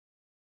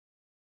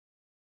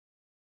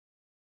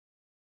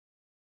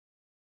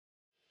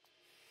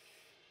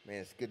Man,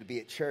 it's good to be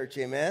at church,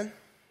 amen?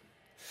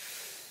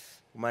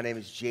 My name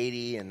is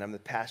JD, and I'm the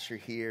pastor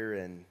here,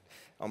 and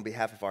on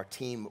behalf of our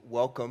team,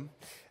 welcome.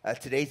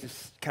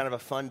 Today's kind of a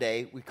fun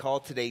day. We call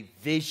today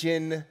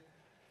Vision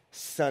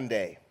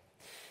Sunday.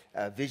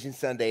 Vision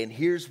Sunday, and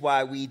here's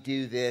why we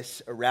do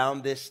this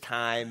around this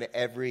time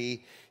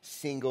every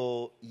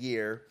single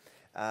year,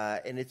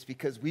 and it's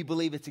because we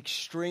believe it's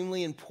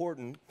extremely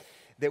important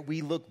that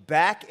we look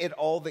back at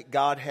all that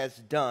God has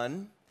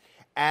done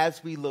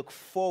as we look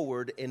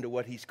forward into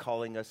what he's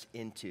calling us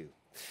into.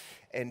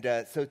 And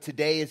so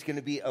today is going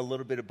to be a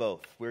little bit of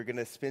both. We're going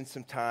to spend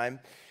some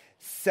time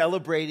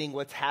celebrating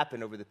what's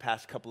happened over the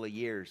past couple of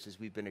years as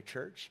we've been a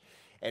church.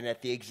 And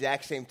at the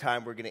exact same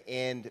time, we're going to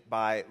end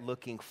by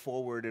looking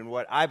forward in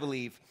what I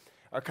believe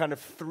are kind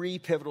of three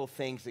pivotal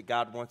things that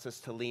God wants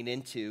us to lean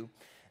into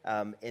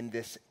in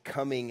this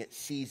coming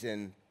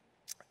season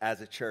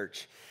as a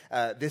church.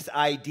 This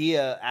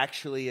idea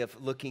actually of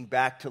looking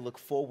back to look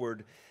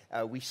forward,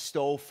 we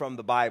stole from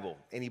the Bible.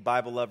 Any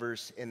Bible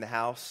lovers in the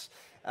house?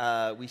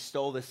 We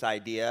stole this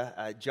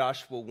idea,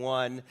 Joshua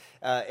 1.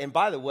 And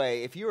by the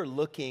way, if you are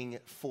looking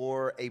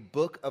for a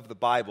book of the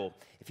Bible,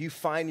 if you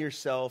find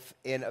yourself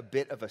in a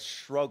bit of a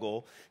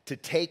struggle to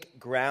take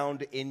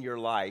ground in your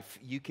life,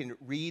 you can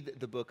read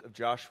the book of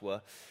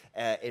Joshua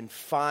and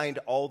find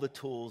all the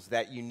tools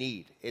that you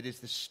need. It is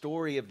the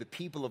story of the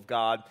people of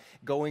God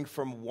going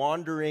from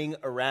wandering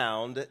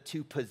around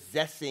to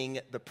possessing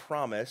the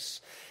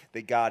promise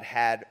that God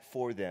had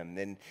for them.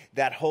 And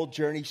that whole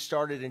journey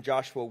started in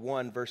Joshua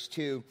 1, verse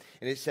 2,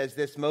 and it says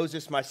this: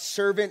 Moses, my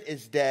servant,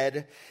 is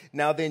dead.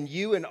 Now then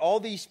you and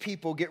all these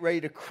people get ready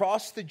to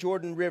cross the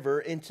Jordan River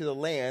into the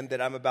land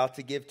that I'm about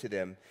to give to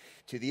them,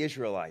 to the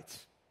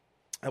Israelites.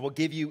 I will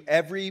give you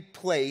every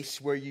place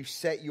where you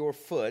set your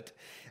foot,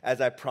 as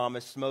I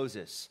promised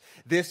Moses.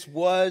 This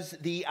was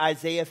the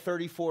Isaiah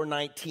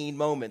 34:19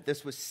 moment.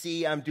 This was,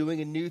 see, I'm doing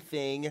a new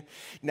thing.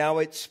 Now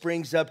it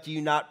springs up. Do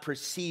you not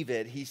perceive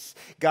it?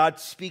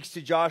 God speaks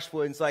to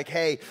Joshua and it's like,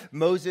 hey,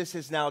 Moses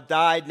has now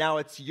died. Now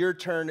it's your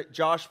turn,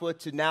 Joshua,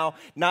 to now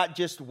not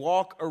just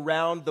walk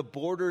around the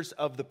borders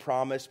of the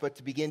promise, but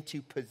to begin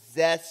to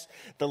possess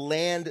the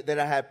land that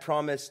I had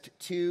promised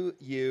to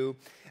you.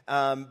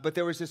 But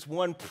there was this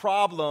one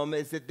problem,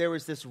 is that there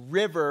was this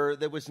river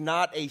that was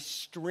not a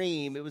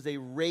stream. It was a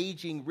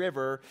raging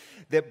river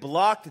that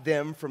blocked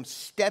them from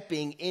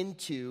stepping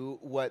into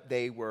what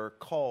they were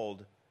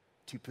called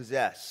to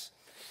possess.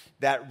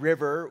 That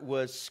river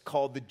was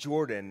called the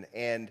Jordan,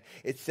 and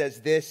it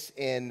says this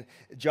in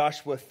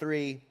Joshua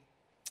 3,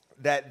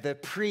 that the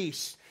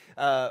priests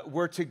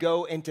were to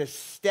go and to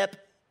step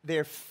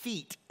their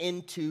feet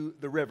into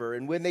the river.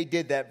 And when they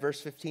did that,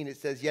 verse 15, it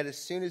says, yet as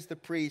soon as the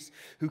priests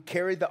who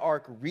carried the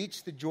ark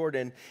reached the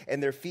Jordan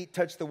and their feet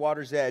touched the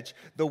water's edge,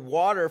 the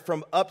water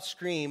from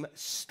upstream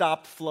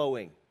stopped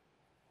flowing.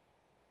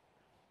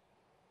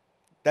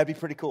 That'd be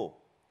pretty cool.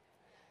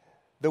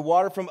 The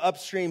water from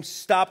upstream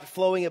stopped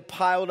flowing. It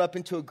piled up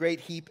into a great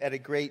heap at a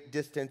great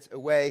distance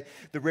away.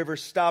 The river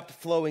stopped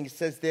flowing. It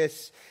says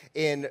this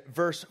in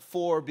verse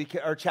 4,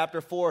 or chapter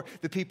 4,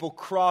 the people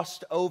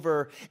crossed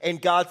over,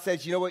 and God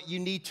says, you know what, you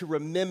need to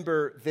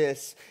remember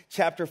this.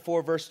 Chapter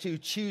 4, verse 2,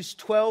 choose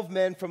 12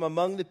 men from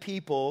among the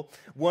people,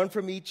 one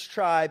from each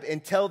tribe,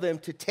 and tell them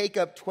to take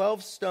up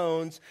 12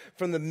 stones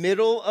from the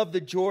middle of the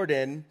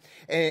Jordan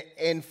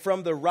and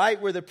from the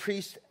right where the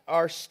priests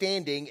are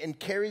standing, and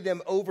carry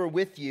them over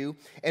with you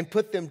and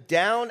put them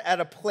down at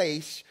a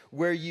place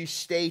where you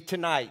stay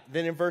tonight.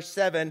 Then in verse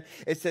 7,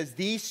 it says,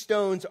 these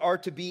stones are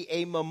to be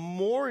a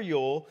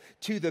memorial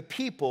to the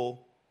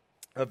people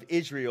of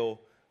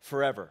Israel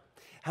forever.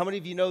 How many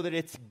of you know that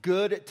it's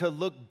good to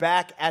look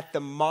back at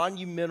the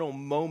monumental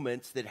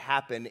moments that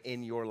happen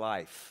in your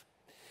life?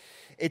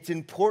 It's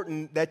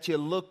important that you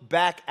look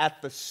back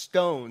at the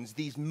stones,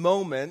 these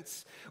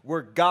moments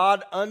where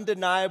God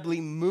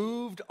undeniably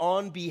moved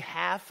on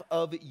behalf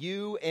of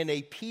you and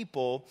a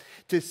people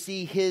to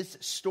see his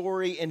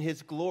story and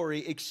his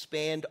glory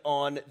expand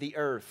on the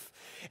earth.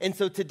 And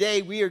so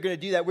today we are going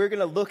to do that. We're going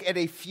to look at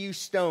a few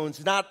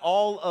stones, not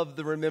all of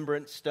the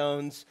remembrance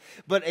stones,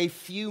 but a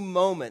few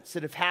moments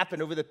that have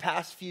happened over the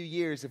past few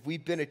years, if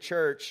we've been a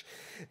church,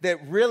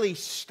 that really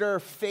stir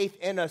faith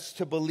in us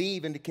to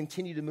believe and to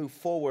continue to move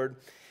forward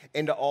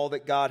into all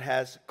that God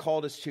has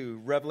called us to.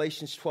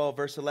 Revelations 12,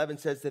 verse 11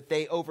 says that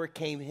they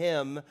overcame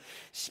him,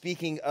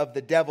 speaking of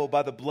the devil,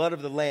 by the blood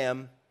of the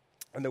Lamb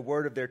and the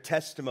word of their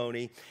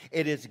testimony.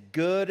 It is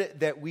good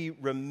that we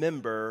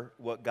remember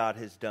what God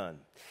has done.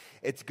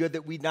 It's good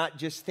that we not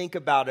just think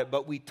about it,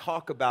 but we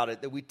talk about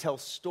it, that we tell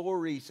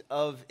stories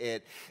of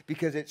it,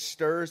 because it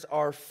stirs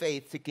our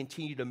faith to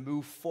continue to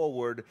move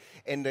forward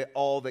into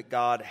all that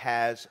God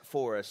has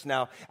for us.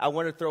 Now, I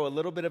want to throw a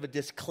little bit of a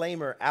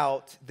disclaimer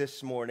out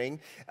this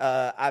morning.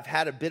 I've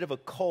had a bit of a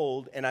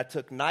cold, and I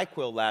took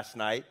NyQuil last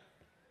night,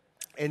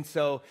 and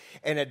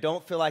I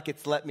don't feel like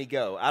it's let me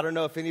go. I don't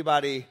know if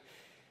anybody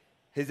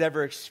has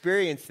ever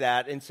experienced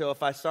that, and so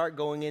if I start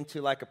going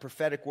into like a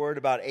prophetic word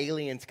about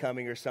aliens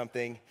coming or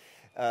something,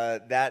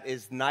 That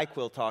is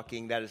NyQuil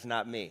talking. That is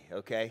not me,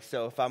 okay?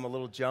 So if I'm a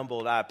little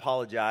jumbled, I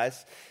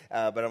apologize,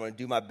 but I'm going to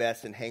do my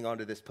best and hang on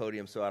to this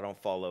podium so I don't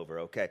fall over,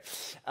 okay?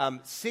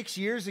 6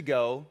 years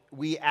ago,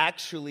 we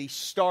actually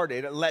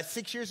started,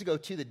 6 years ago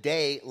to the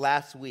day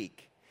last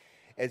week,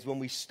 is when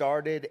we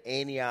started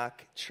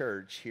Antioch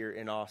Church here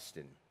in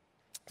Austin.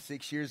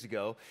 6 years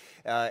ago,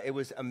 it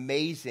was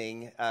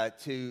amazing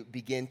to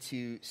begin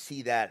to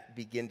see that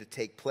begin to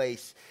take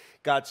place.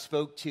 God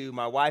spoke to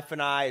my wife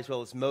and I, as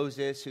well as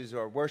Moses, who's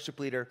our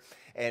worship leader,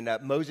 and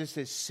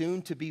Moses'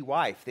 soon-to-be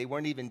wife. They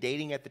weren't even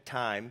dating at the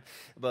time,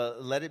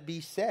 but let it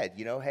be said,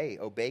 hey,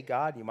 obey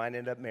God, you might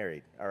end up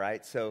married, all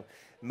right? So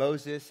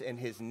Moses and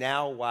his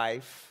now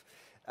wife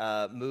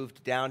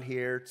moved down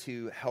here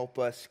to help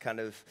us kind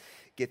of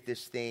get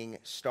this thing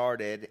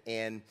started.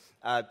 And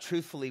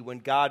truthfully, when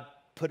God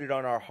put it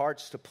on our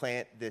hearts to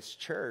plant this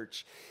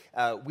church,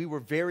 we were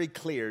very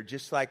clear,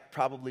 just like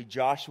probably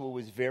Joshua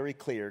was very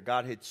clear.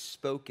 God had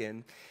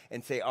spoken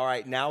and say, all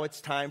right, now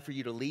it's time for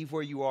you to leave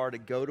where you are to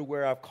go to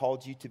where I've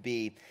called you to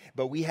be.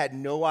 But we had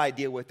no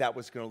idea what that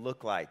was going to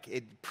look like.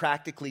 It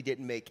practically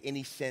didn't make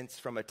any sense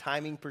from a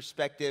timing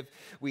perspective.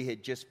 We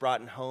had just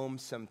brought home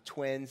some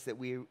twins that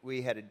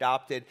we had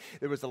adopted.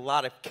 There was a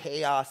lot of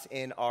chaos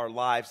in our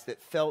lives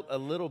that felt a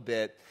little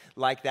bit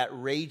like that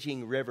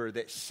raging river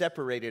that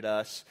separated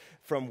us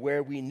from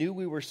where we knew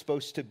we were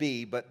supposed to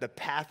be, but the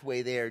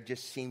pathway there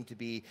just seemed to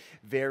be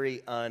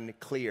very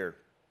unclear.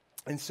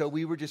 And so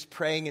we were just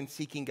praying and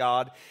seeking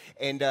God.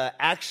 And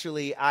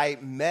actually, I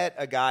met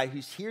a guy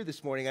who's here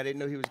this morning. I didn't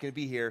know he was going to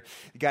be here.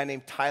 A guy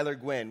named Tyler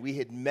Gwynn. We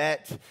had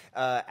met.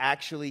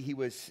 Actually, he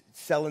was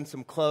selling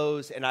some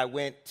clothes. And I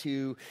went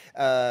to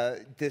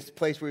this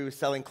place where he was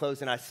selling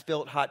clothes. And I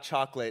spilt hot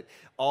chocolate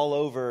all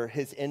over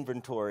his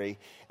inventory.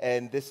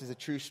 And this is a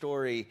true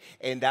story.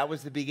 And that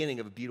was the beginning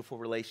of a beautiful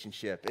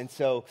relationship. And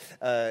so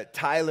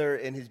Tyler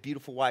and his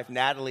beautiful wife,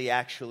 Natalie,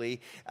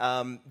 actually,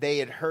 they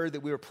had heard that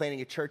we were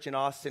planning a church in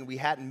Austin. We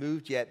hadn't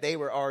moved yet. They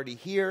were already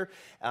here.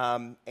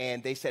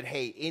 And they said,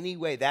 hey,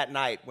 anyway, that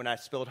night when I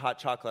spilled hot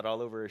chocolate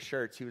all over his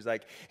shirts, he was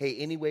like, hey,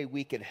 any way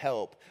we could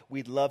help,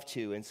 we'd love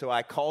to. And so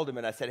I called him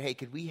and I said, hey,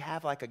 could we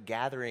have like a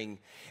gathering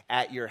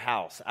at your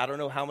house? I don't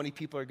know how many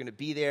people are going to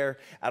be there.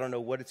 I don't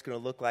know what it's going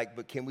to look like,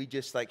 but can we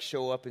just like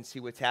show up and see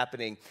what's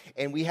happening?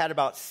 And we had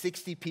about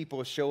 60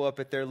 people show up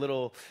at their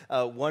little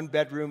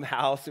one-bedroom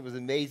house. It was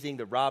amazing.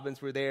 The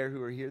Robins were there,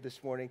 who are here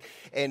this morning.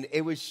 And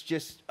it was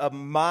just a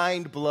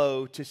mind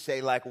blow to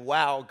say like,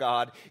 wow,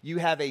 God, you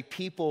have a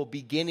people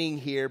beginning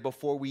here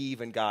before we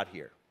even got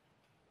here.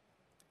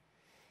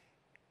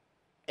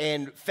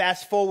 And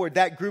fast forward,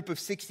 that group of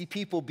 60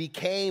 people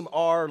became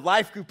our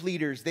life group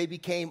leaders. They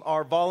became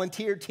our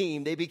volunteer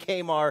team. They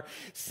became our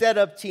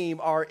setup team,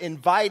 our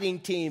inviting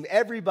team.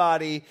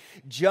 Everybody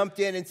jumped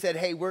in and said,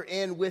 hey, we're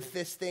in with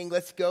this thing.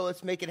 Let's go.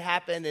 Let's make it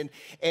happen.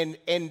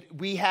 And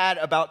we had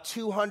about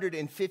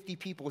 250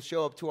 people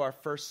show up to our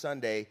first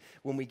Sunday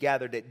when we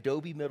gathered at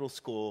Dobie Middle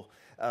School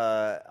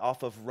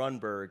off of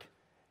Runberg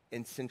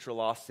in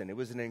Central Austin. It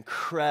was an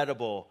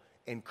incredible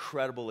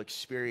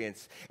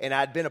experience. And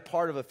I'd been a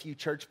part of a few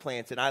church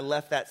plants, and I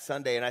left that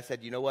Sunday and I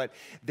said, you know what?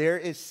 There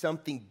is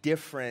something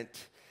different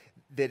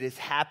that is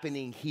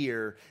happening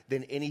here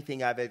than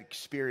anything I've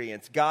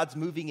experienced. God's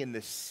moving in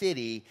the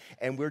city,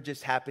 and we're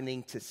just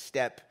happening to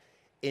step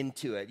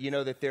into it. You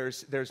know that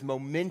there's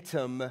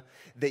momentum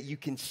that you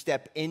can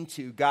step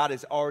into. God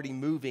is already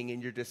moving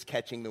and you're just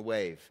catching the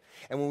wave.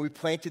 And when we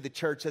planted the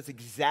church, that's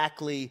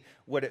exactly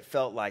what it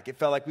felt like. It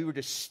felt like we were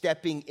just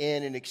stepping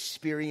in and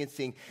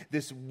experiencing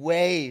this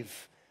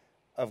wave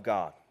of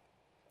God.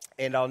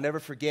 And I'll never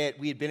forget,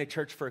 we had been at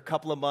church for a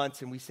couple of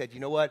months, and we said, you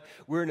know what?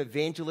 We're an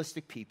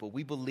evangelistic people.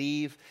 We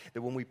believe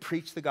that when we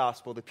preach the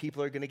gospel, the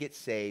people are going to get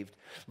saved.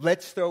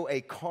 Let's throw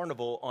a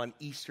carnival on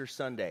Easter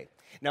Sunday.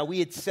 Now, we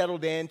had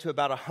settled in to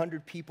about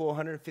 100 people,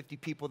 150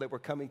 people that were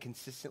coming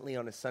consistently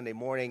on a Sunday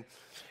morning.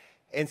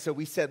 And so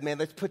we said, man,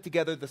 let's put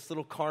together this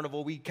little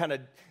carnival. We kind of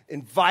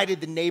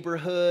invited the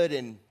neighborhood,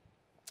 and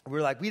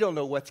we're like, we don't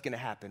know what's going to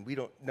happen. We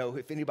don't know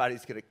if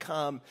anybody's going to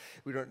come.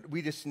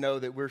 We just know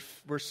that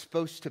we're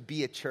supposed to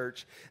be a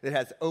church that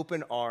has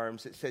open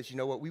arms, that says, you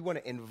know what, we want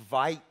to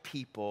invite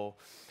people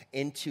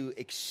into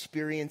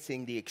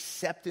experiencing the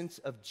acceptance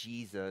of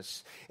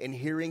Jesus and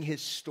hearing his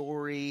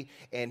story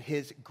and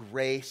his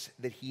grace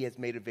that he has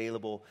made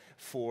available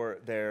for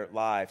their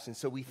lives. And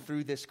so we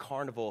threw this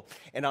carnival,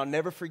 and I'll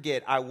never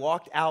forget, I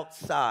walked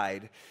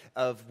outside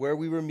of where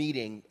we were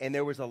meeting, and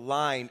there was a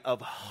line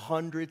of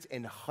hundreds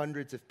and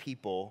hundreds of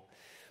people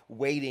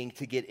waiting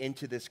to get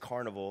into this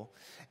carnival.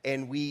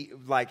 And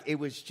it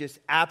was just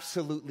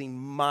absolutely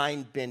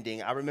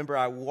mind-bending. I remember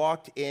I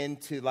walked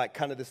into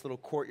kind of this little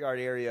courtyard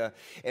area,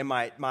 and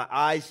my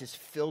eyes just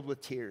filled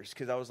with tears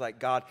because I was like,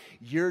 God,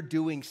 you're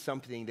doing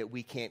something that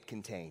we can't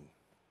contain.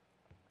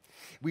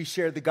 We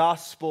shared the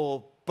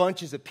gospel.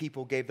 Bunches of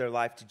people gave their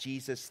life to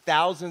Jesus.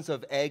 Thousands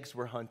of eggs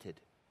were hunted.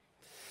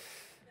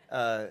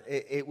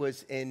 It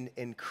was an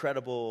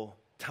incredible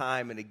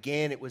time. And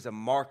again, it was a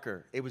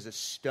marker. It was a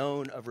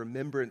stone of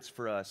remembrance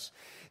for us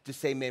to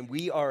say, man,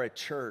 we are a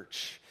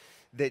church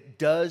that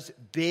does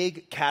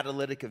big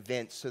catalytic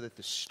events so that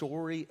the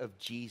story of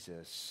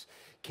Jesus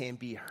can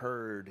be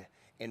heard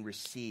and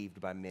received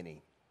by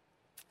many.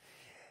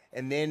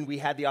 And then we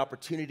had the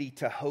opportunity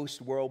to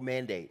host World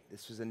Mandate.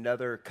 This was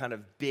another kind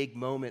of big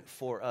moment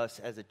for us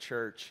as a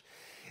church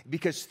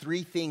because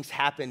three things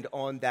happened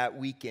on that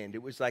weekend.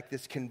 It was like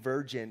this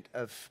convergence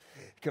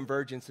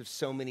of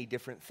so many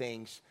different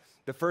things.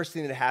 The first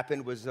thing that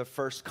happened was the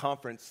first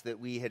conference that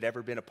we had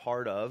ever been a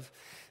part of,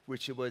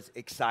 which was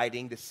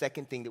exciting. The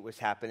second thing that was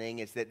happening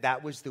is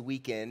that was the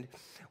weekend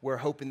where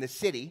Hope in the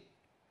City,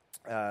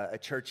 a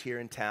church here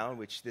in town,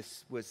 which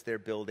this was their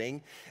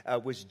building,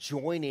 was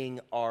joining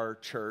our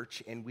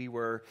church, and we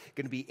were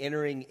going to be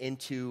entering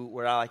into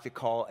what I like to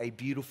call a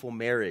beautiful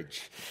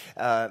marriage.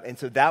 And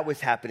so that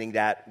was happening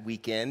that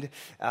weekend,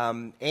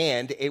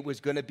 and it was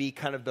going to be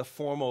kind of the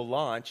formal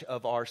launch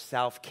of our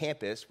South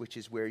Campus, which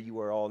is where you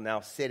are all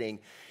now sitting.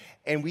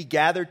 And we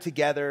gathered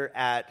together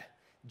at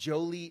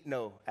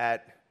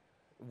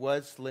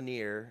was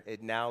Lanier.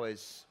 It now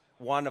is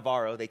Juan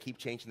Navarro. They keep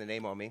changing the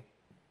name on me.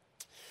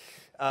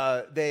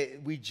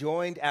 We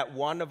joined at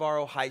Juan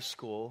Navarro High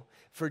School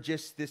for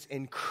just this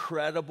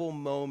incredible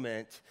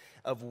moment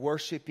of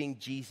worshiping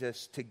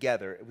Jesus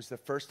together. It was the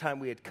first time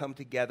we had come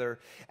together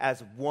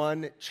as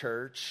one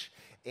church,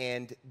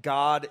 and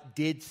God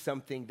did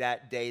something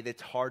that day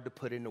that's hard to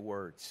put into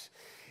words.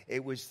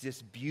 It was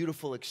this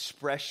beautiful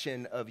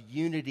expression of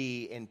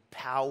unity and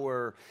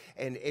power,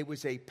 and it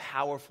was a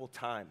powerful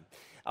time.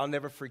 I'll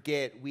never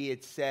forget, we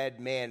had said,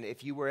 man,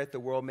 if you were at the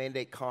World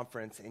Mandate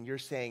Conference and you're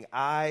saying,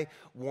 I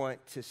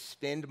want to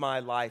spend my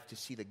life to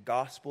see the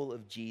gospel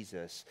of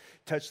Jesus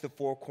touch the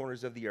four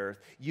corners of the earth,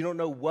 you don't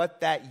know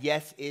what that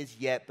yes is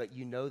yet, but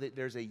you know that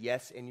there's a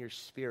yes in your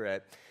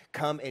spirit,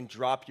 come and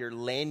drop your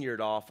lanyard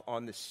off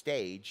on the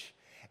stage.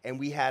 And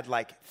we had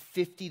like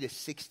 50 to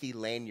 60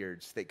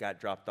 lanyards that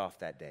got dropped off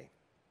that day.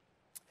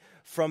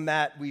 From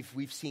that,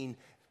 we've seen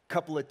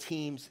couple of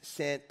teams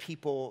sent,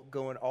 people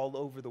going all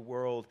over the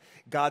world.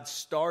 God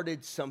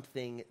started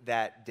something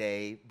that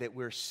day that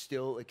we're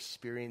still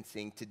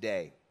experiencing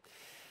today.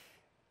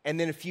 And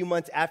then a few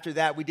months after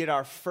that, we did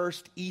our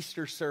first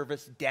Easter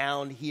service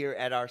down here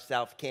at our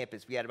South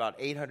Campus. We had about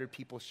 800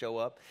 people show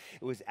up.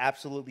 It was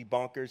absolutely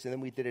bonkers. And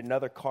then we did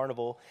another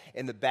carnival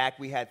in the back.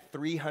 We had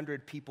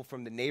 300 people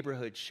from the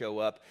neighborhood show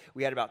up.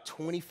 We had about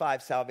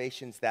 25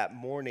 salvations that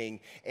morning.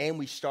 And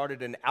we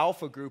started an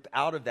alpha group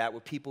out of that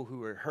with people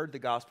who heard the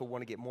gospel,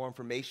 want to get more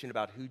information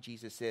about who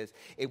Jesus is.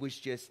 It was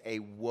just a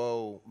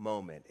whoa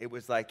moment. It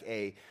was like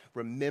a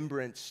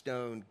remembrance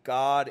stone.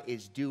 God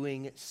is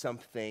doing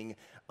something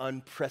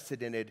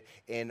unprecedented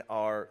in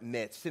our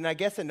midst. And I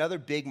guess another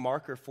big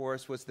marker for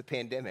us was the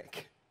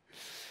pandemic.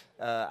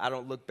 I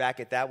don't look back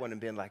at that one and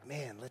being like,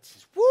 man,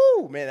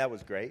 that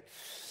was great.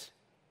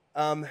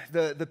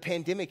 The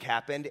pandemic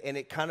happened and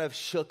it kind of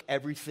shook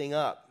everything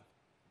up.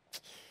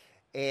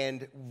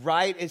 And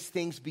right as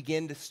things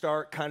begin to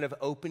start kind of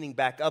opening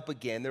back up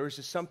again, there was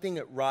just something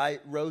that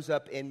rose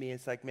up in me.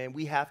 It's like, man,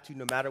 we have to,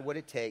 no matter what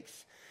it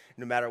takes,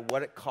 no matter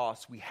what it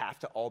costs, we have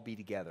to all be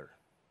together.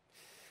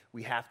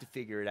 We have to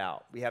figure it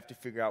out. We have to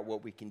figure out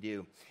what we can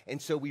do.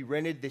 And so we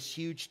rented this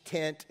huge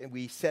tent, and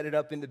we set it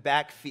up in the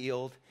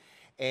backfield.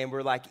 And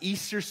we're like,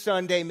 Easter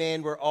Sunday,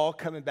 man, we're all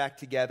coming back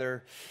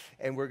together,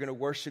 and we're going to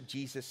worship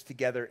Jesus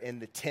together in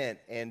the tent.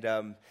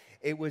 And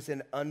it was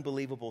an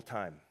unbelievable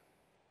time.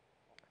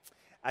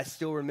 I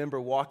still remember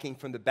walking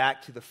from the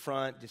back to the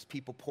front, just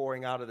people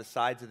pouring out of the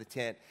sides of the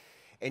tent,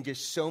 and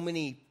just so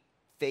many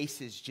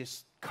faces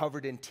just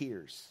covered in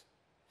tears.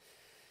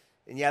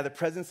 And yeah, the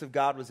presence of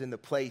God was in the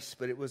place,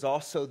 but it was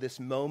also this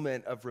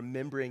moment of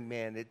remembering,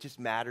 man, it just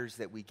matters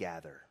that we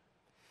gather.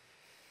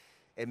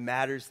 It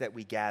matters that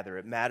we gather.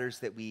 It matters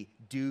that we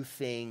do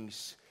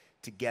things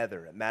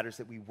together. It matters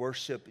that we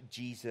worship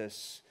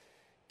Jesus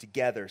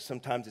together.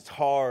 Sometimes it's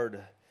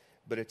hard,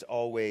 but it's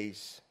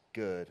always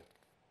good.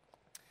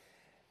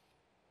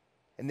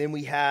 And then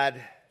we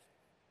had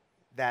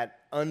that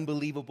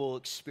unbelievable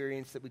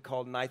experience that we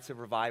called Nights of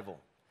Revival.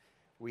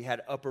 We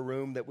had Upper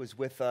Room that was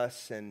with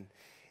us, and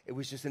it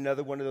was just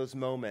another one of those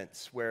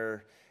moments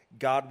where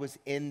God was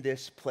in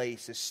this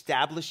place,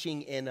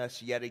 establishing in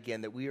us yet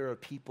again that we are a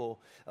people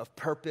of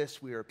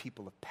purpose, we are a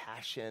people of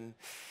passion,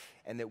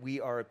 and that we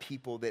are a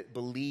people that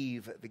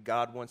believe that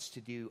God wants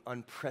to do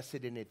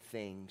unprecedented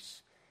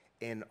things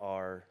in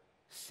our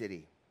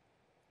city.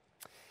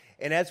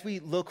 And as we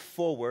look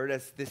forward,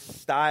 as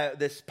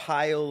this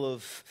pile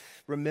of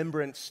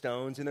remembrance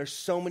stones, and there's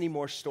so many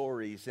more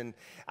stories, and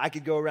I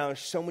could go around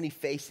so many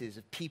faces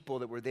of people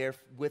that were there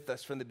with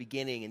us from the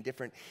beginning and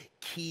different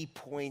key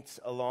points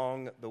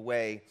along the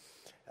way.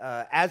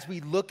 As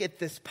we look at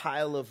this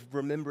pile of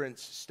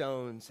remembrance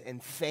stones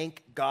and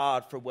thank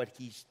God for what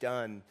He's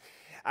done,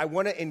 I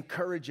want to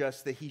encourage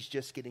us that He's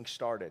just getting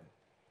started.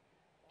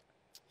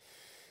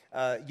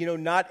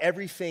 Not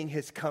everything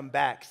has come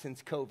back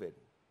since COVID.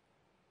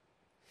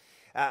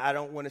 I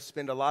don't want to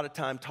spend a lot of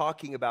time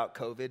talking about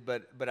COVID,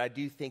 but I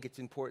do think it's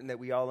important that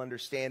we all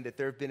understand that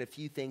there have been a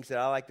few things that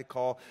I like to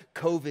call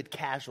COVID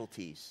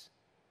casualties.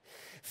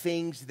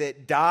 things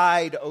that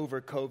died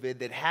over COVID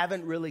that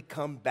haven't really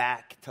come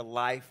back to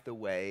life the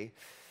way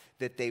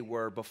that they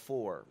were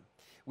before.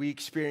 We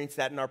experience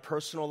that in our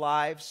personal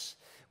lives.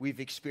 We've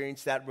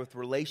experienced that with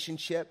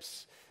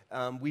relationships.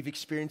 We've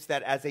experienced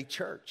that as a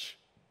church.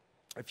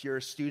 If you're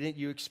a student,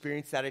 you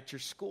experience that at your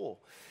school.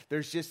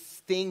 There's just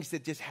things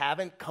that just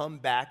haven't come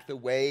back the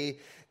way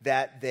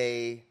that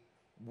they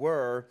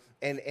were.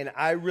 And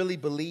I really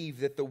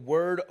believe that the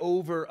word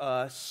over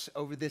us,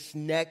 over this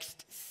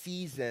next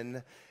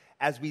season,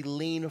 as we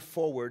lean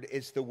forward,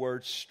 is the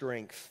word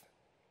strength.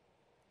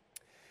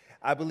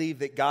 I believe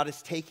that God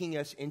is taking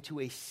us into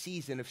a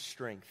season of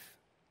strength.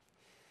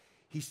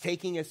 He's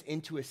taking us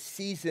into a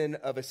season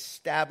of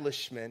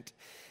establishment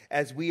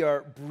as we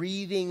are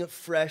breathing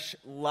fresh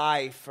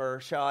life,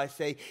 or shall I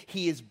say,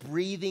 He is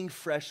breathing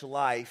fresh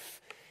life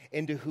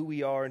into who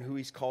we are and who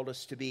He's called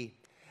us to be.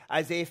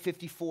 Isaiah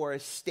 54, a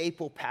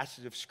staple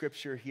passage of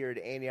Scripture here at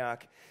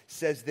Antioch,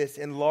 says this: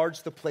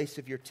 enlarge the place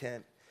of your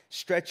tent.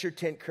 Stretch your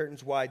tent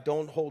curtains wide.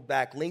 Don't hold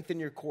back. Lengthen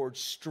your cords.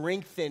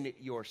 Strengthen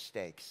your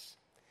stakes.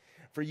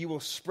 For you will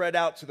spread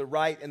out to the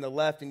right and the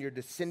left, and your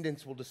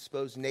descendants will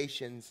dispose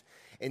nations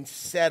and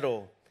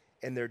settle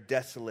in their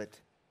desolate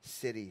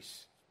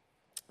cities.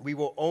 We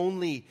will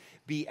only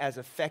be as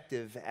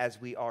effective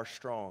as we are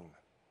strong.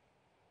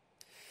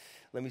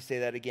 Let me say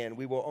that again.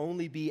 We will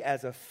only be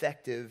as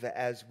effective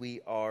as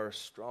we are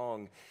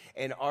strong.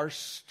 And our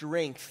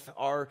strength,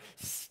 our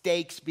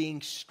stakes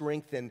being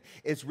strengthened,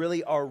 is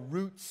really our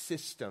root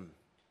system.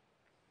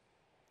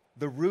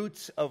 The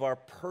roots of our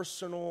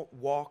personal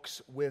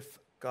walks with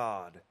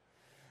God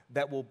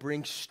that will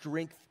bring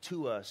strength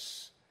to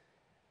us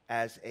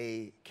as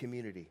a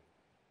community.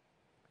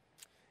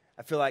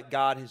 I feel like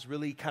God has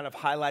really kind of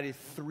highlighted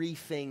three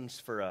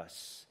things for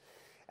us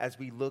as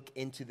we look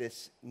into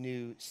this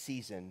new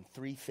season.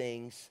 Three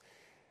things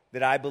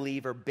that I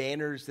believe are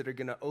banners that are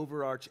going to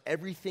overarch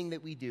everything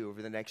that we do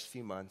over the next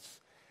few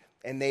months.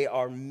 And they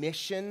are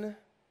mission,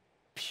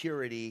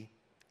 purity,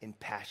 and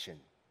passion.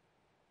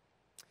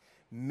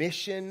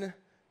 Mission,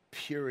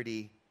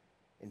 purity,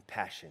 and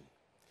passion.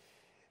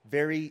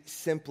 Very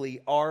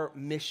simply, our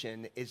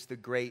mission is the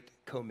Great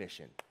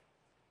Commission.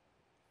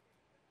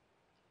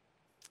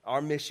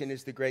 Our mission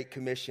is the Great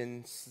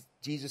Commission.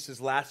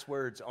 Jesus' last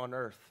words on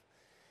earth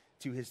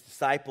to His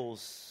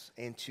disciples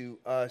and to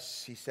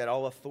us. He said,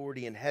 all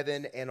authority in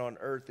heaven and on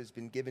earth has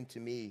been given to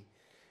me.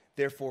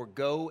 Therefore,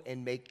 go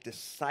and make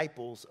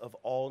disciples of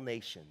all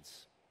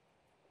nations,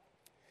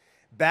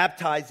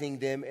 baptizing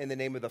them in the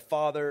name of the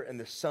Father and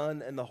the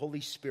Son and the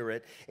Holy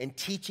Spirit, and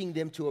teaching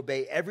them to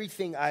obey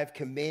everything I have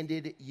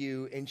commanded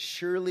you. And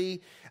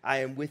surely I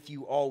am with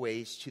you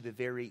always to the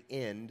very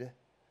end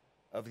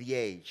of the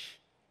age.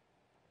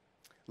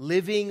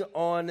 Living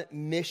on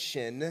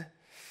mission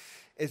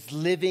is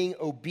living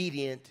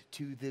obedient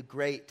to the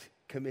Great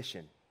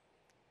Commission.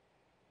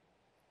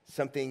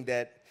 Something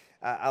that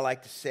I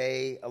like to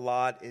say a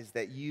lot is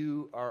that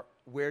you are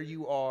where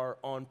you are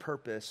on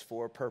purpose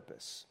for a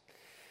purpose.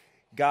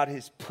 God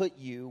has put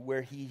you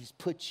where He's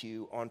put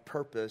you on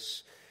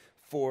purpose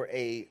for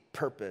a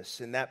purpose.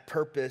 And that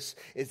purpose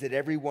is that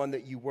everyone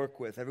that you work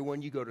with,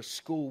 everyone you go to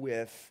school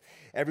with,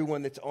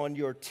 everyone that's on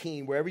your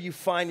team, wherever you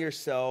find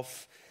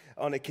yourself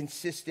on a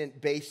consistent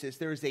basis,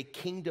 there is a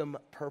kingdom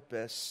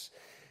purpose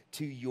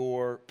to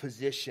your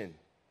position.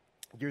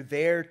 You're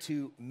there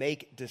to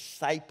make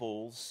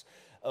disciples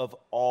of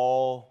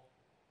all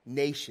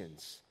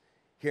nations.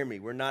 Hear me,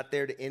 we're not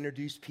there to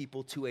introduce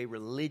people to a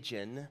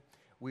religion.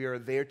 We are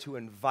there to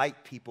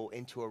invite people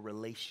into a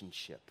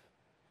relationship.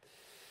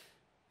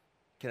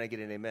 Can I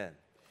get an amen?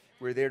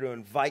 We're there to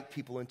invite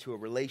people into a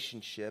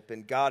relationship,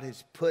 and God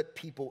has put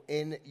people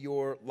in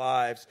your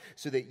lives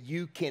so that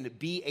you can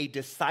be a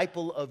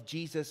disciple of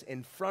Jesus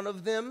in front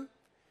of them,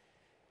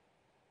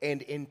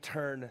 and in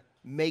turn,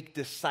 make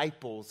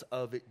disciples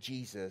of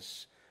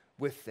Jesus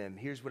with them.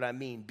 Here's what I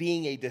mean.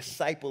 Being a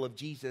disciple of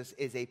Jesus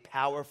is a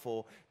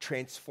powerful,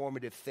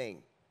 transformative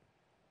thing.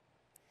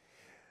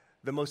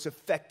 The most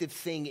effective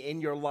thing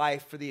in your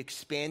life for the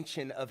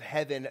expansion of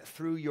heaven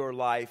through your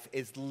life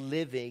is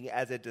living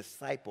as a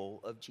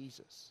disciple of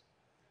Jesus.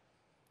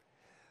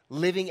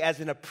 Living as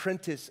an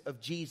apprentice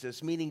of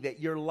Jesus, meaning that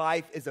your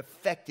life is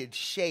affected,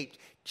 shaped,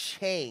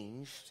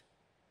 changed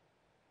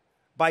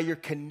by your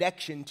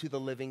connection to the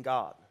living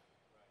God.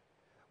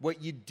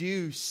 What you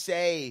do,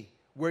 say,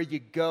 where you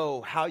go,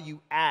 how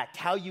you act,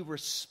 how you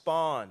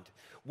respond,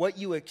 what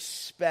you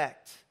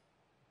expect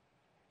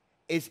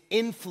is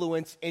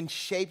influenced and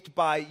shaped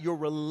by your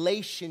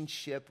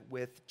relationship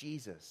with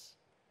Jesus.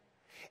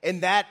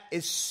 And that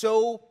is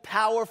so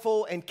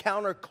powerful and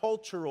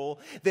countercultural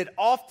that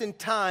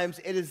oftentimes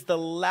it is the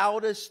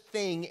loudest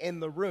thing in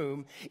the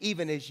room,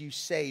 even as you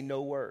say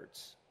no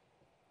words.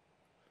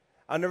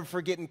 I'll never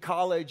forget in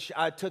college,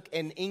 I took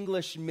an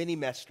English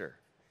mini-mester.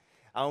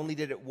 I only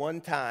did it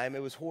one time.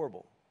 It was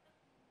horrible.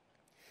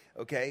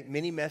 Okay,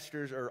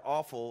 mini-mesters are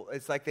awful.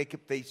 It's like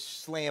they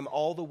slam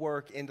all the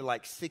work into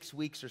like 6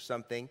 weeks or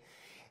something.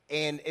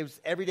 And it was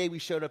every day we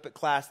showed up at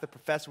class, the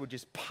professor would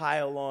just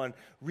pile on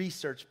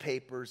research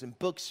papers and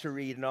books to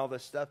read and all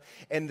this stuff.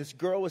 And this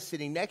girl was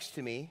sitting next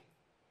to me,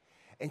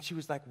 and she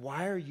was like,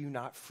 "Why are you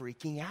not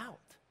freaking out?"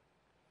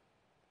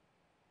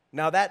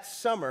 Now, that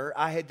summer,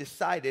 I had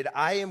decided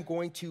I am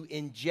going to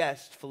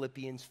ingest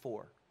Philippians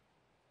 4.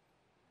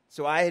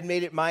 So I had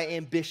made it my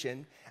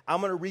ambition. I'm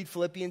going to read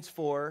Philippians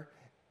 4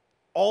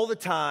 all the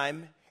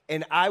time,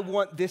 and I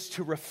want this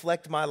to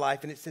reflect my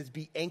life. And it says,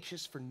 "Be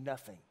anxious for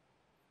nothing,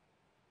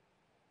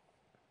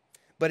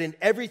 but in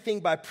everything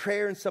by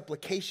prayer and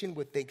supplication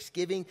with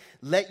thanksgiving,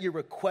 let your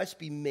requests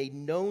be made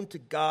known to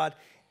God,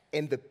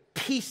 and the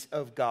peace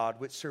of God,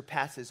 which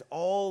surpasses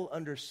all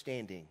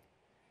understanding,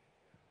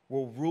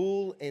 will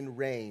rule and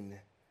reign,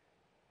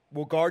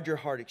 will guard your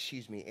heart,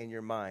 and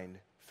your mind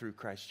through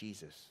Christ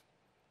Jesus."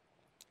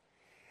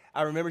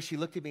 I remember she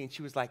looked at me and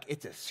she was like,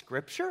 "It's a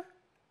scripture?"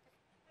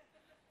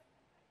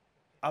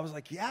 I was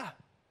like, "Yeah."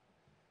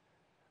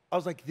 I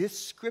was like, this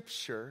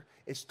scripture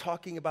is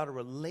talking about a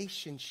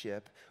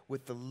relationship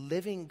with the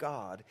living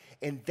God,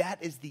 and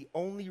that is the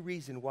only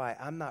reason why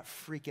I'm not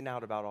freaking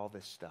out about all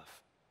this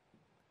stuff.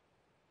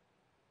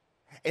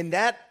 And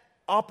that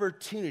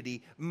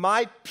opportunity,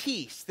 my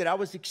peace that I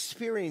was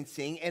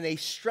experiencing in a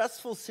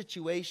stressful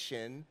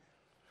situation,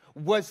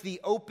 was the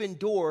open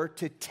door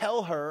to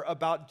tell her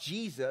about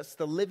Jesus,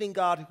 the living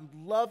God who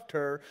loved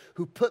her,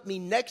 who put me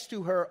next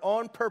to her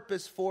on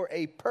purpose for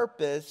a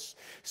purpose,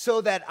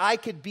 so that I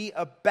could be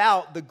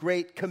about the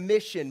Great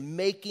Commission,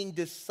 making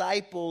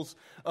disciples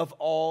of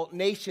all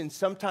nations.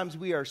 Sometimes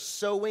we are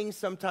sowing,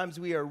 sometimes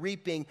we are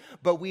reaping,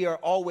 but we are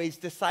always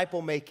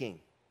disciple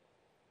making.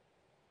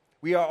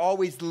 We are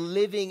always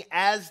living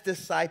as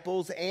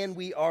disciples, and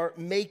we are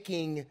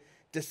making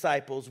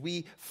disciples.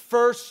 We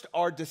first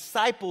are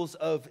disciples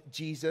of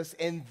Jesus,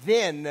 and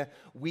then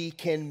we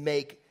can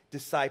make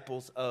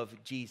disciples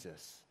of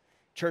Jesus.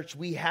 Church,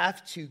 we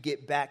have to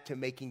get back to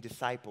making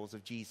disciples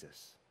of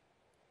Jesus.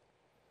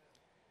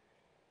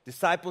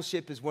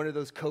 Discipleship is one of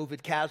those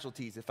COVID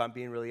casualties, if I'm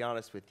being really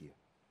honest with you.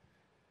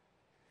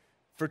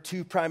 For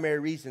two primary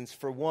reasons.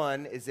 For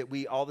one is that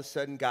we all of a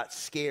sudden got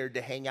scared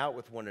to hang out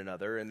with one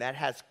another, and that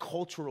has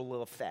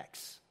cultural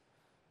effects.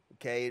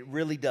 Okay, it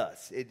really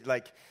does.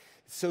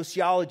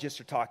 Sociologists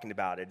are talking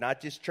about it,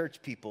 not just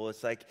church people.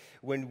 It's like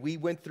when we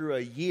went through a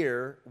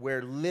year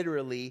where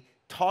literally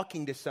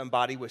talking to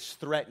somebody was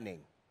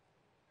threatening,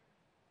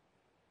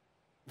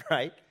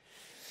 right?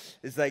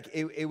 It's like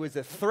it was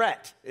a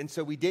threat, and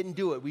so we didn't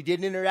do it. We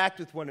didn't interact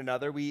with one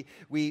another. We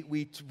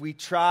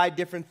tried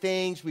different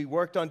things. We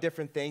worked on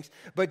different things,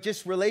 but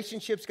just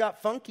relationships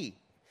got funky.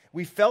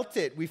 We felt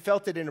it. We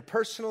felt it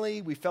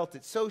interpersonally. We felt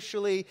it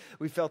socially.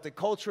 We felt it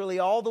culturally.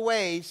 All the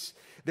ways,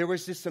 there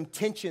was just some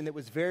tension that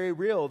was very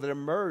real that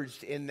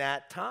emerged in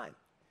that time.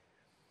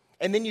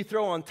 And then you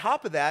throw on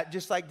top of that,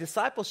 just like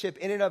discipleship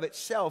in and of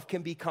itself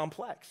can be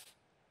complex.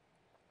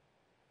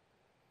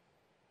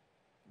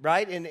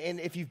 Right? And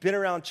if you've been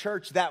around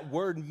church, that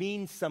word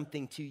means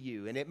something to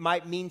you. And it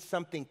might mean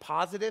something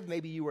positive.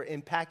 Maybe you were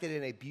impacted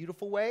in a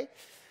beautiful way.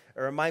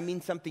 Or it might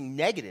mean something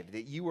negative,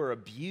 that you were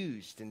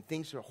abused and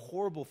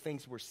horrible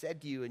things were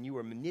said to you and you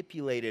were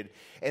manipulated.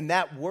 And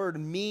that word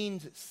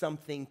means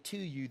something to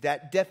you.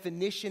 That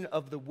definition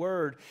of the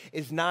word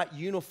is not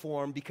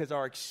uniform because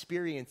our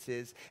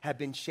experiences have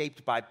been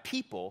shaped by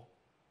people,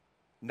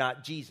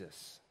 not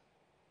Jesus.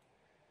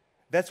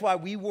 That's why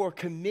we were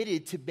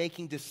committed to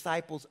making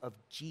disciples of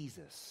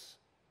Jesus,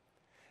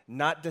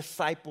 not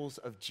disciples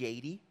of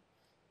JD.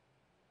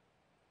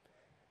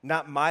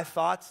 Not my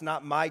thoughts,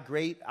 not my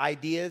great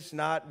ideas,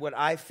 not what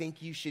I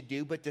think you should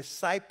do, but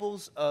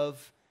disciples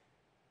of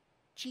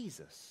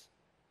Jesus.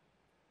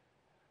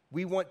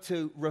 We want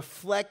to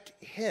reflect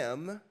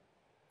Him,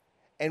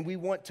 and we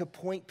want to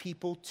point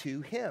people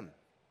to Him.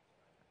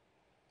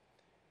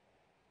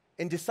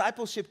 And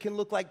discipleship can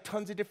look like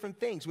tons of different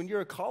things. When you're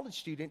a college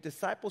student,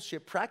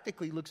 discipleship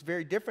practically looks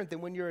very different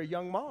than when you're a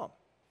young mom.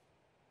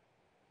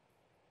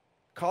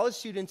 College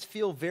students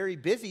feel very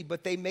busy,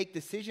 but they make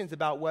decisions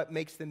about what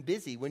makes them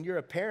busy. When you're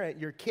a parent,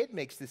 your kid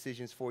makes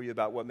decisions for you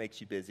about what makes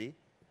you busy.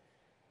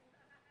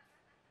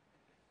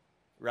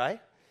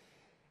 Right?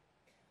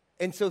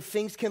 And so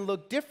things can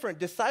look different.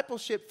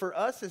 Discipleship for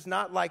us is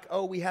not like,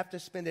 oh, we have to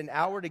spend an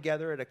hour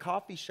together at a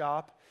coffee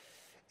shop,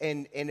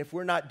 and if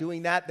we're not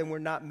doing that, then we're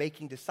not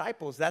making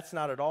disciples. That's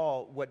not at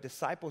all what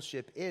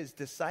discipleship is.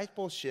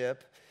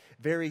 Discipleship,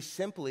 very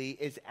simply,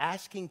 is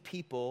asking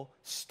people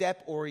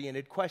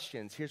step-oriented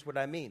questions. Here's what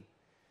I mean.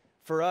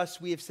 For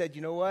us, we have said,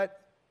 you know what?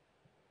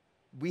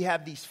 We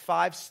have these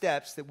 5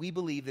 steps that we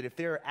believe that if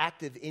they're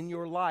active in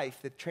your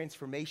life, that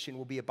transformation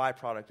will be a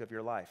byproduct of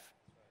your life.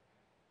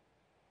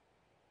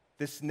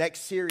 This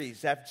next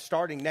series,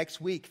 starting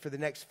next week, for the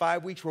next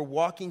 5 weeks, we're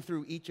walking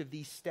through each of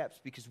these steps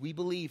because we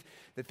believe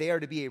that they are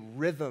to be a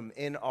rhythm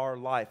in our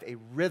life, a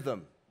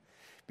rhythm.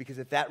 Because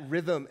if that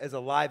rhythm is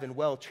alive and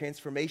well,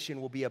 transformation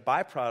will be a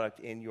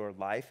byproduct in your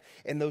life.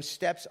 And those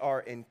steps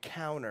are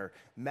encounter,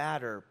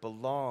 matter,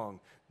 belong,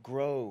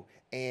 grow,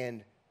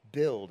 and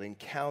build,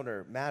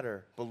 encounter,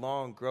 matter,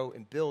 belong, grow,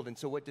 and build. And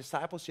so what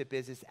discipleship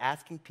is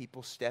asking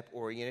people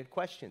step-oriented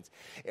questions.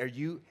 Are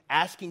you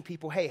asking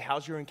people, hey,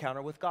 how's your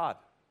encounter with God?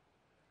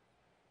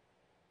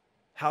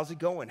 How's it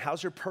going?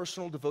 How's your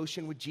personal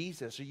devotion with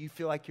Jesus? Or you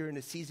feel like you're in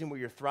a season where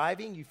you're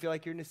thriving? You feel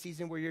like you're in a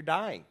season where you're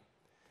dying?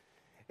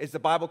 Is the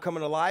Bible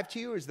coming alive to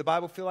you? Or does the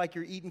Bible feel like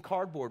you're eating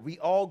cardboard? We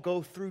all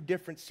go through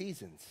different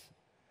seasons.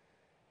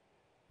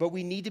 But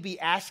we need to be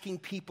asking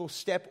people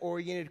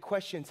step-oriented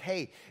questions.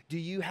 Hey, do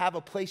you have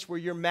a place where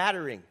you're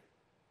mattering?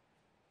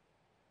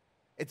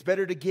 It's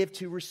better to give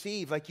to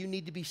receive. Like you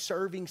need to be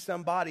serving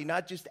somebody,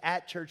 not just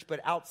at church, but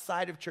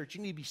outside of church.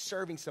 You need to be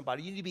serving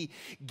somebody. You need to be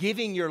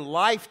giving your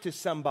life to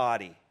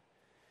somebody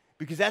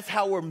because that's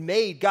how we're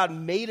made. God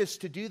made us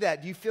to do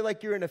that. Do you feel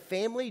like you're in a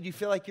family? Do you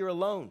feel like you're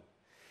alone?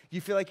 Do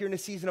you feel like you're in a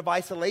season of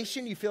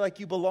isolation? Do you feel like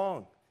you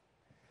belong?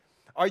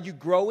 Are you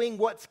growing?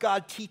 What's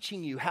God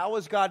teaching you? How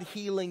is God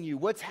healing you?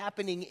 What's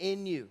happening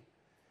in you?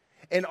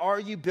 And are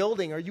you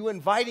building? Are you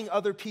inviting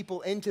other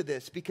people into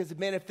this? Because,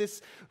 man, if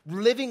this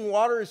living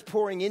water is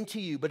pouring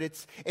into you, but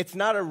it's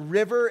not a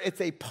river,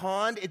 it's a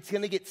pond, it's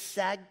going to get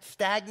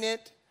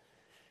stagnant.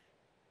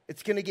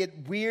 It's going to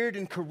get weird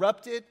and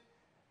corrupted.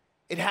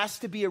 It has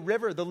to be a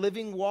river. The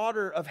living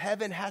water of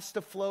heaven has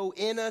to flow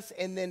in us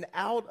and then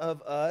out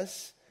of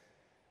us.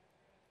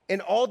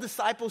 And all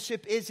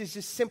discipleship is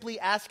just simply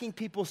asking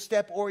people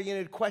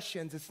step-oriented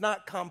questions. It's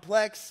not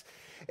complex.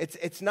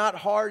 It's not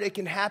hard. It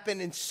can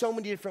happen in so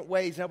many different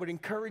ways. And I would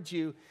encourage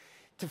you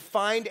to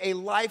find a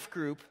life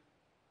group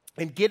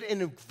and get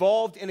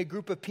involved in a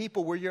group of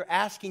people where you're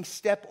asking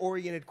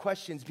step-oriented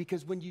questions.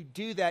 Because when you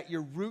do that,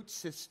 your root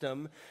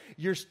system,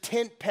 your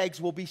tent pegs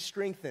will be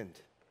strengthened.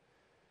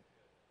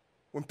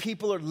 When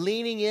people are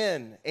leaning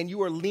in and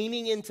you are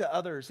leaning into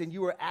others and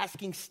you are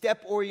asking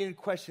step-oriented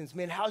questions,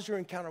 man, how's your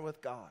encounter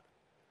with God?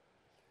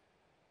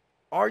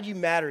 Are you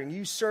mattering? Are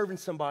you serving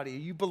somebody? Are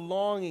you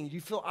belonging? Do you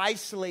feel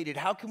isolated?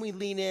 How can we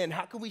lean in?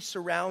 How can we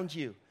surround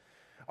you?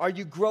 Are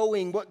you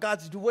growing?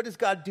 What is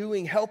God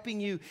doing?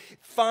 Helping you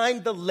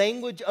find the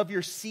language of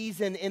your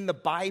season in the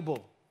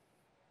Bible.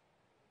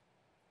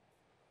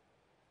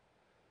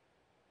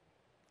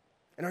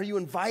 And are you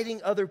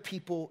inviting other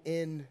people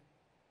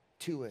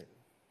into it?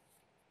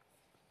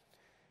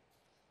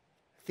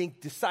 I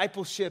think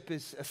discipleship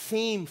is a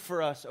theme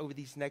for us over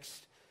these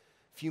next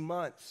few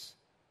months.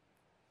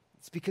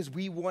 It's because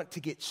we want to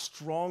get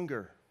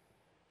stronger.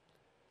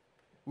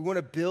 We want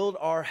to build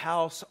our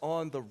house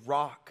on the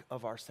rock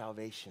of our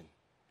salvation.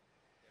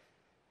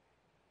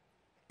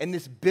 And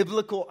this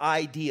biblical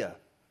idea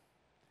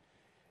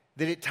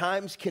that at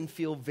times can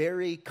feel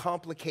very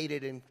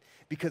complicated and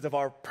because of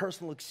our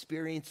personal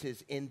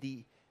experiences in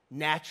the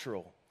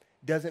natural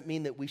doesn't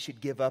mean that we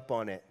should give up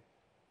on it.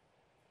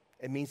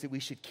 It means that we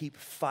should keep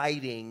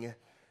fighting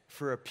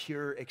for a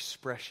pure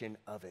expression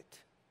of it.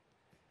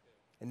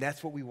 And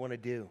that's what we want to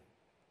do.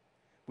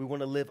 We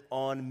want to live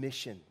on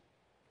mission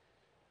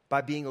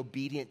by being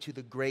obedient to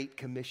the Great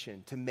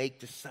Commission to make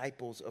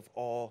disciples of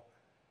all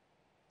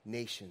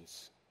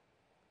nations.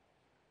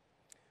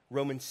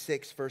 Romans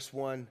 6, verse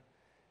 1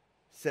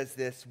 says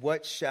this,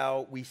 "What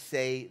shall we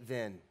say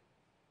then?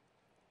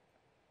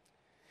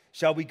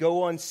 Shall we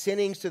go on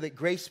sinning so that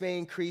grace may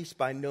increase?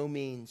 By no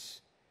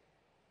means.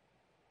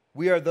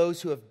 We are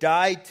those who have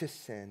died to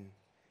sin.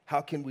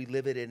 How can we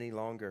live it any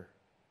longer?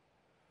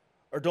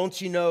 Or don't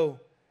you know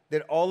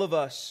that all of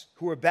us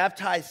who were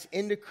baptized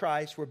into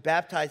Christ were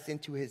baptized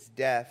into his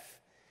death,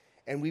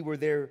 and we were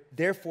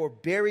therefore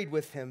buried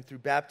with him through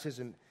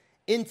baptism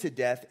into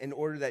death, in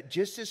order that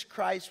just as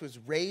Christ was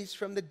raised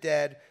from the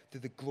dead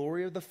through the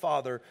glory of the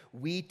Father,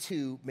 we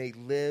too may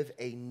live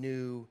a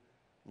new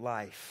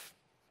life."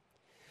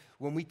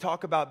 When we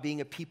talk about being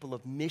a people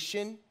of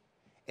mission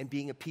and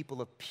being a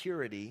people of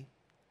purity,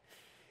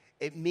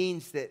 it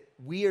means that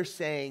we are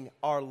saying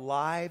our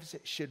lives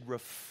should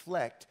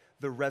reflect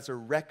the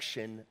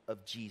resurrection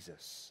of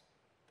Jesus.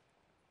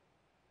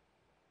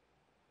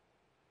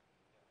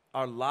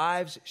 Our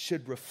lives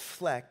should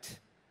reflect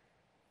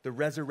the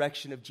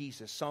resurrection of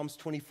Jesus. Psalms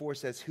 24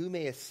 says, "Who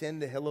may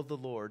ascend the hill of the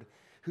Lord?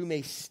 Who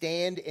may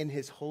stand in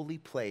his holy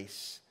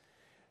place?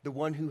 The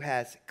one who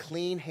has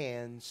clean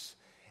hands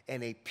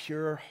and a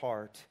pure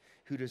heart,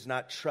 who does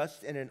not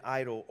trust in an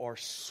idol or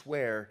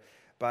swear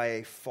by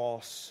a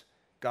false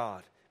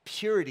God."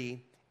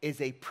 Purity is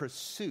a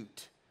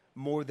pursuit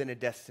more than a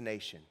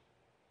destination.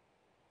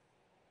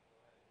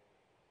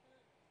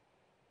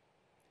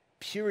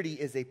 Purity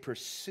is a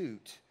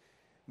pursuit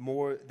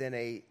more than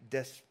a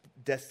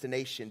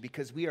destination,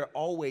 because we are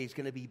always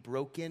going to be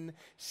broken,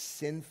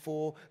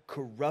 sinful,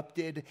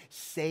 corrupted,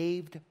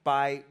 saved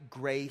by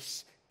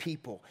grace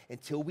people.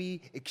 Until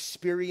we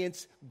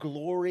experience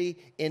glory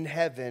in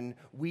heaven,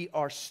 we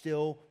are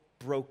still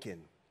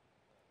broken.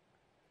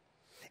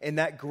 And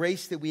that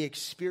grace that we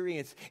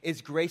experience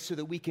is grace so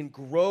that we can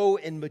grow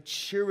in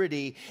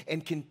maturity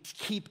and can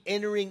keep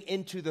entering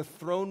into the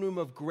throne room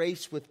of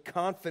grace with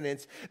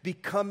confidence,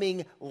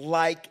 becoming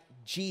like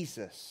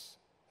Jesus.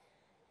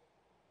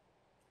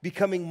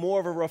 becoming more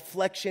of a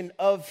reflection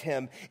of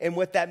him. And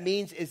what that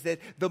means is that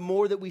the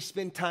more that we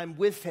spend time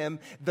with him,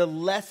 the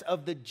less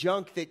of the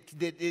junk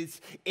that is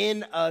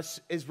in us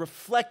is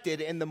reflected,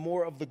 and the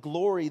more of the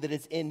glory that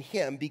is in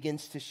him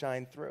begins to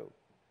shine through.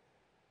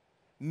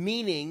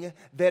 Meaning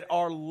that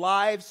our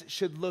lives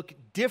should look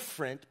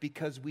different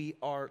because we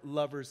are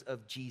lovers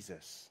of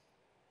Jesus.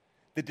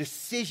 The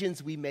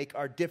decisions we make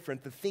are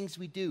different. The things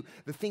we do,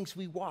 the things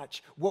we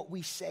watch, what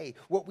we say,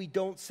 what we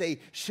don't say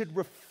should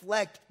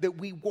reflect that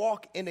we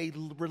walk in a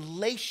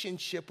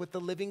relationship with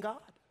the living God.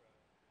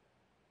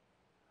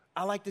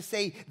 I like to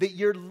say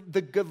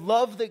that the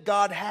love that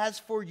God has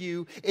for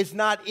you is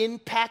not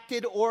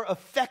impacted or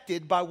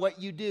affected by what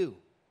you do.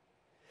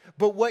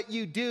 But what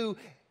you do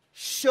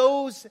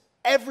shows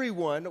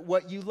everyone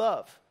what you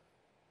love.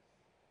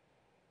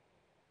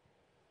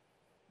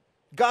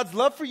 God's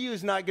love for you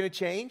is not going to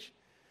change.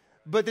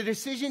 But the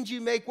decisions you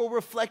make will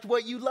reflect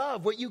what you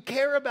love, what you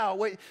care about,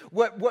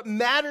 what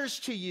matters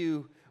to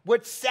you,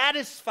 what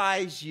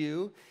satisfies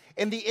you.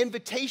 And the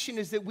invitation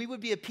is that we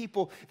would be a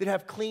people that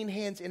have clean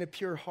hands and a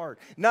pure heart.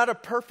 Not a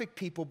perfect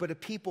people, but a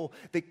people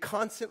that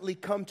constantly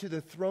come to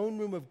the throne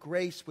room of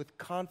grace with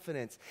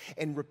confidence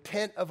and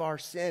repent of our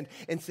sin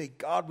and say,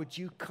 God, would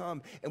you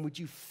come and would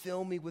you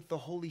fill me with the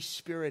Holy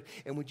Spirit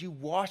and would you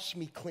wash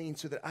me clean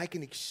so that I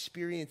can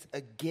experience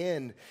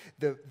again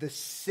the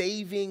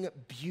saving,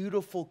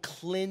 beautiful,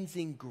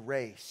 cleansing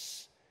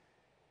grace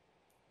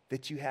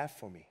that you have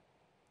for me.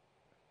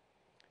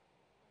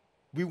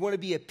 We want to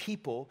be a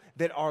people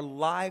that our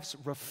lives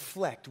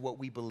reflect what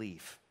we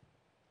believe.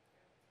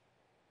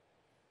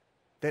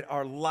 That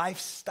our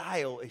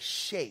lifestyle is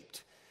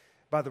shaped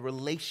by the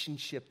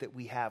relationship that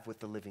we have with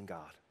the living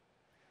God.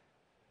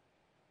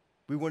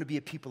 We want to be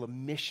a people of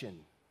mission.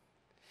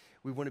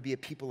 We want to be a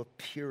people of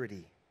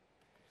purity.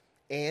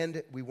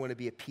 And we want to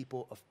be a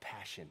people of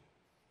passion.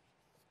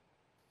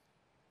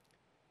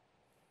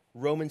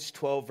 Romans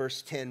 12,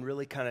 verse 10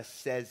 really kind of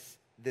says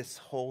this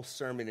whole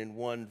sermon in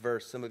one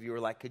verse. Some of you were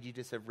like, could you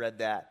just have read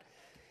that?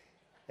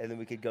 And then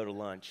we could go to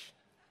lunch.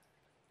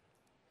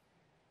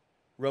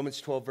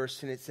 Romans 12, verse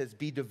 10, it says,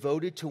 be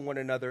devoted to one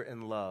another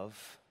in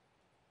love.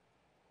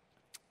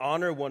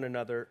 Honor one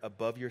another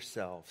above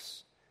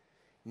yourselves.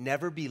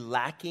 Never be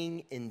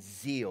lacking in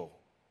zeal,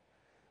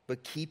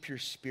 but keep your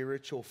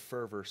spiritual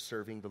fervor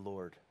serving the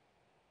Lord.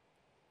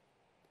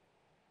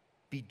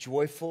 Be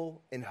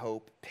joyful in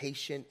hope,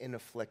 patient in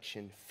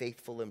affliction,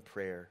 faithful in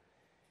prayer.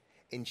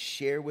 And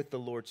share with the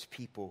Lord's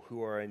people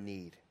who are in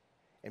need,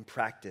 and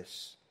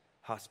practice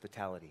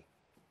hospitality.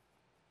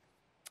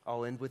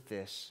 I'll end with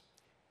this.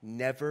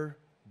 Never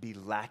be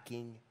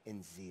lacking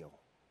in zeal.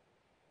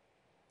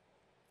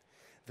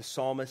 The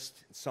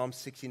psalmist, Psalm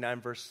 69,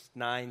 verse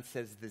 9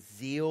 says, the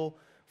zeal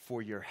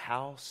for your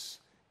house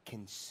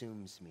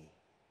consumes me.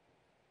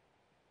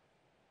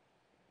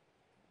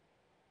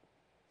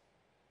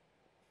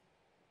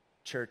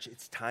 Church,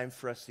 it's time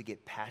for us to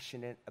get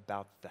passionate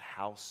about the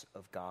house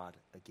of God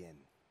again.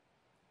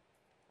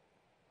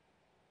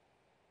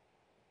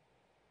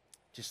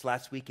 Just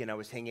last weekend, I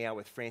was hanging out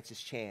with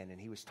Francis Chan, and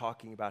he was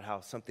talking about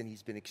how something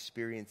he's been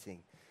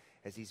experiencing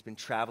as he's been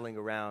traveling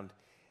around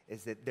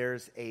is that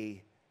there's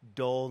a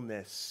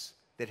dullness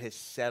that has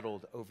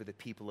settled over the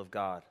people of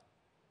God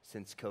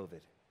since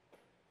COVID.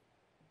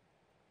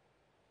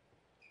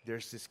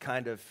 There's this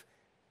kind of,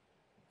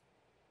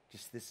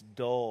 just this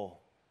dull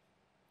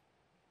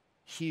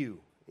hue,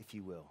 if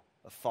you will,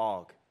 a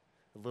fog.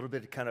 A little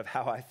bit of kind of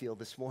how I feel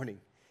this morning.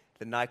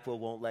 The NyQuil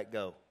won't let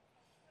go.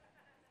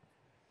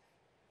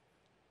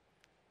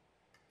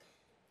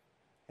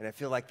 And I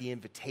feel like the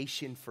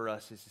invitation for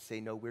us is to say,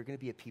 no, we're going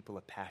to be a people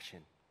of passion.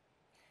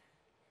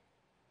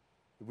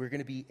 We're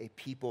going to be a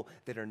people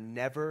that are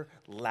never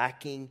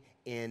lacking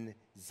in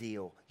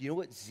zeal. You know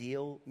what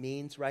zeal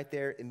means right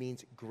there? It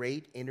means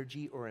great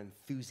energy or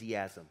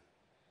enthusiasm.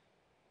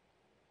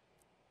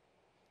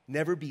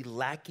 Never be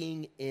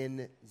lacking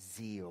in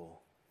zeal.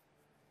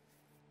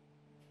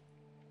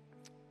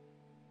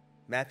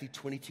 Matthew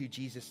 22,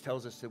 Jesus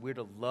tells us that we're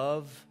to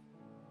love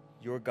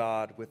your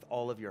God with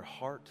all of your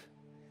heart,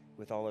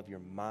 with all of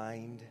your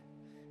mind,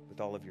 with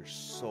all of your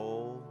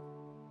soul.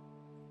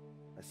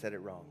 I said it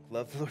wrong.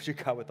 Love the Lord your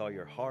God with all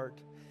your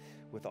heart,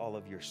 with all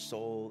of your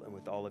soul, and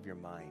with all of your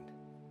mind.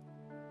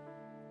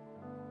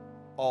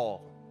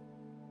 All.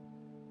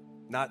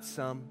 Not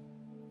some.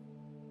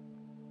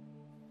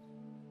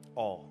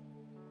 All.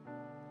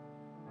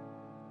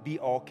 Be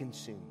all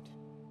consumed.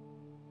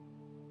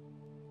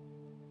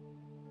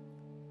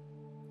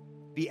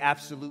 Be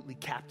absolutely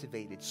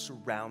captivated,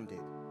 surrounded,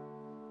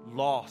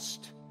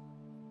 lost,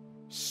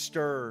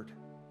 stirred,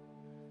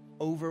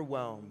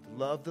 overwhelmed.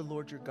 Love the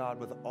Lord your God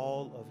with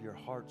all of your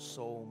heart,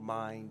 soul,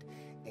 mind,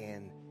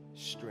 and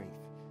strength.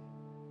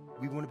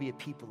 We want to be a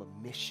people of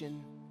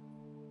mission.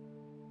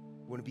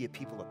 We want to be a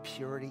people of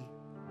purity.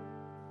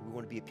 We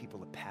want to be a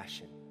people of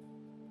passion.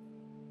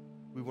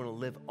 We want to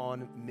live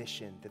on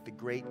mission, that the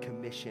Great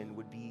Commission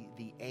would be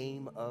the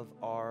aim of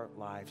our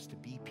lives, to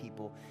be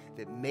people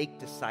that make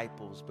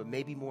disciples, but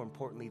maybe more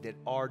importantly, that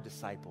are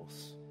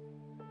disciples.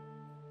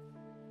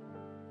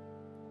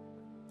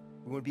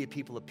 We want to be a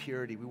people of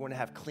purity. We want to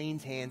have clean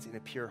hands and a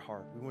pure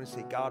heart. We want to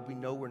say, God, we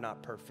know we're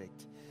not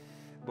perfect,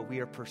 but we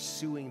are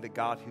pursuing the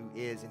God who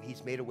is, and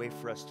he's made a way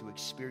for us to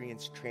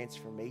experience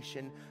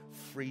transformation,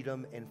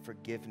 freedom, and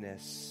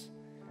forgiveness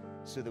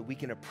so that we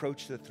can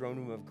approach the throne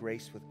room of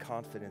grace with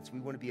confidence. We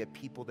want to be a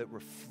people that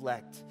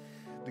reflect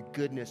the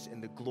goodness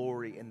and the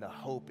glory and the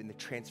hope and the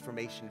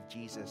transformation of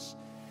Jesus.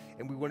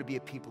 And we want to be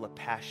a people of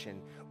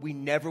passion. We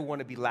never want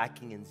to be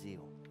lacking in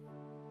zeal.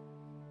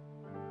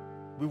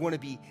 We want to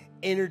be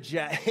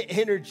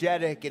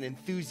energetic and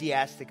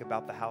enthusiastic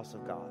about the house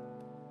of God.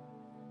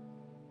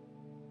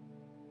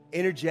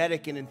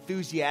 Energetic and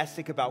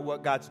enthusiastic about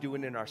what God's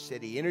doing in our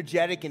city.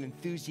 Energetic and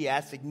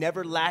enthusiastic,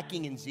 never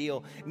lacking in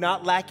zeal,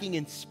 not lacking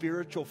in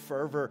spiritual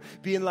fervor.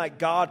 Being like,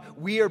 God,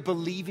 we are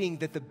believing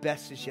that the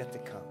best is yet to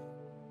come.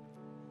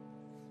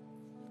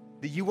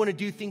 That you want to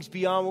do things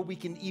beyond what we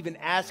can even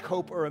ask,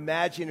 hope, or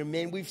imagine. And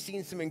man, we've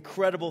seen some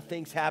incredible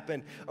things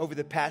happen over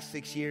the past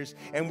 6 years.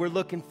 And we're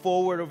looking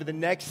forward over the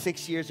next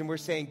 6 years and we're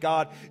saying,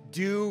 God,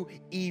 do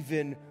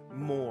even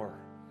more.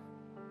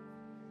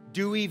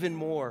 Do even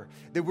more.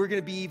 That we're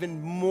going to be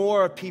even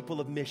more people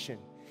of mission.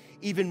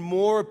 Even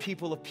more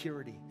people of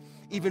purity.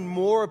 Even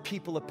more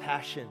people of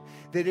passion.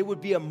 That it would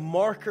be a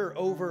marker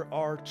over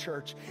our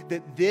church.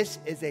 That this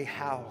is a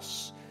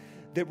house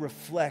that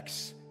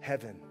reflects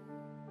heaven.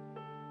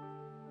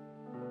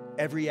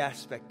 Every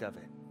aspect of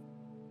it.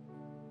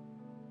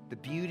 The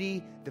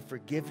beauty, the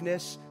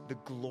forgiveness, the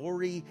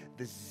glory,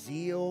 the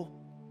zeal,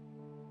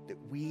 that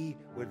we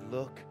would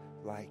look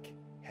like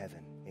heaven.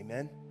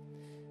 Amen?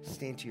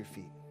 Stand to your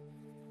feet.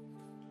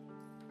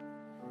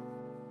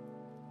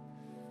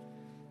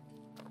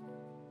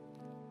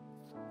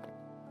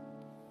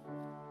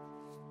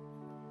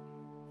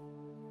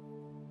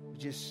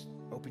 Just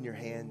open your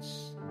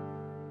hands.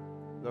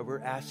 Lord, we're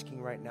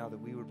asking right now that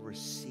we would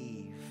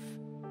receive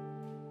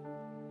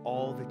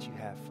all that you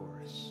have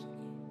for us.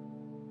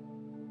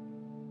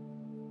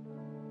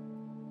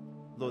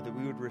 Lord, that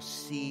we would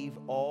receive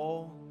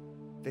all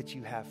that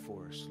you have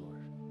for us,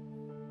 Lord.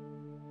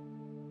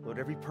 Lord,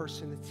 every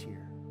person that's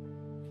here,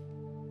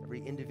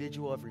 every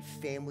individual, every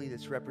family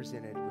that's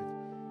represented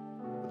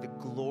with the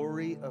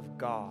glory of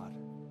God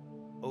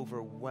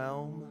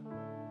overwhelm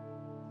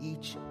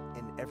each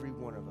and every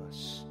one of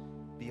us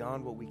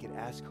beyond what we could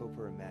ask, hope,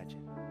 or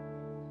imagine.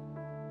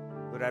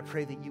 Lord, I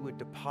pray that you would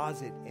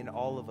deposit in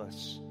all of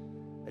us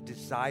a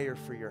desire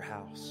for your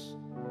house,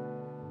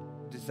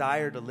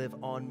 desire to live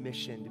on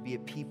mission, to be a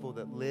people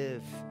that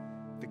live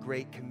the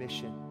Great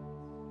Commission.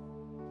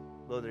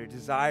 Lord, a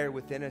desire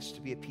within us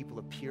to be a people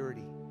of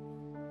purity,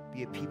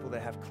 be a people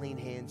that have clean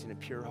hands and a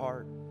pure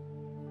heart.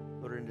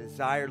 Lord, a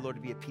desire, Lord,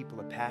 to be a people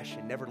of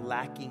passion, never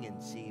lacking in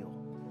zeal,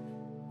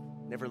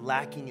 never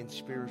lacking in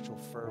spiritual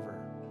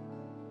fervor,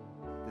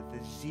 that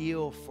the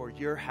zeal for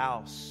your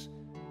house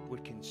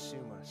would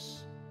consume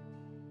us.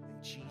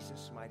 In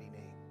Jesus' mighty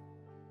name.